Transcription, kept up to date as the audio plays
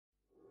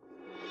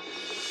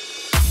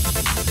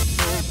Hey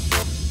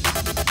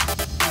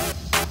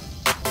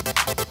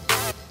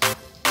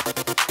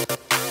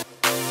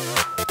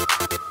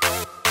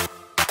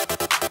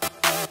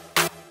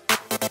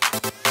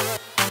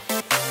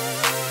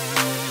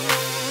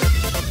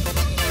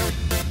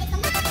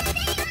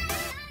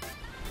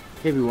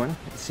everyone,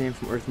 it's Sam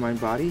from Earth, Mind,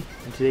 Body,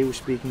 and today we're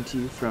speaking to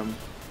you from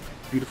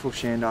beautiful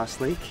Chandos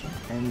Lake,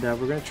 and we're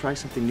going to try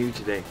something new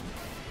today.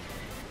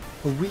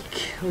 A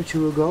week or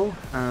two ago,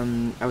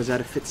 I was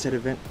at a Fit Set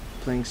event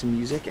playing some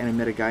music, and I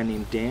met a guy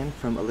named Dan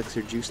from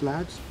ELXR Juice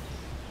Labs,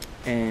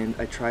 and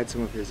I tried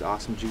some of his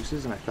awesome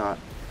juices, and I thought,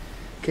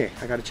 okay,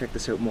 I got to check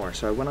this out more.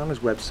 So I went on his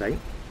website,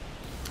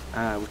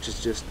 which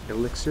is just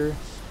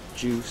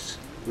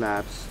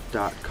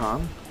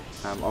elixirjuicelabs.com.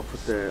 I'll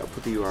put the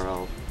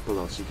URL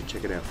below so you can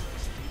check it out.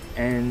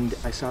 And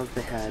I saw that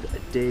they had a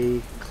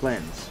day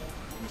cleanse.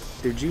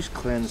 Their juice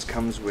cleanse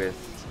comes with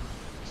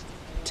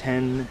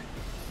 10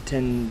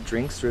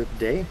 drinks throughout the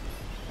day,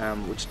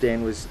 which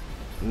Dan was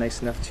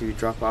nice enough to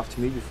drop off to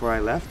me before I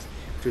left,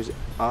 which was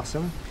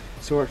awesome.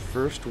 So our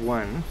first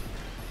one,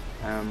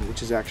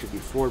 which is actually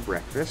before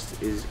breakfast,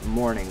 is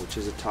morning, which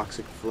is a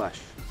toxic flush.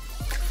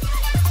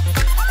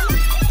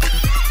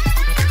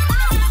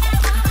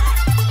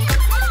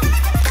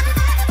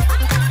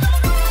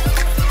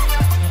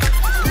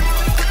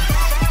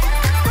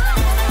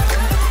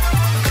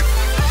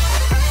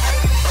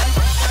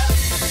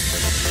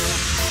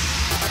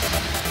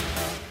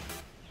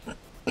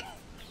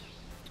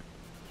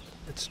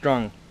 It's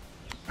strong.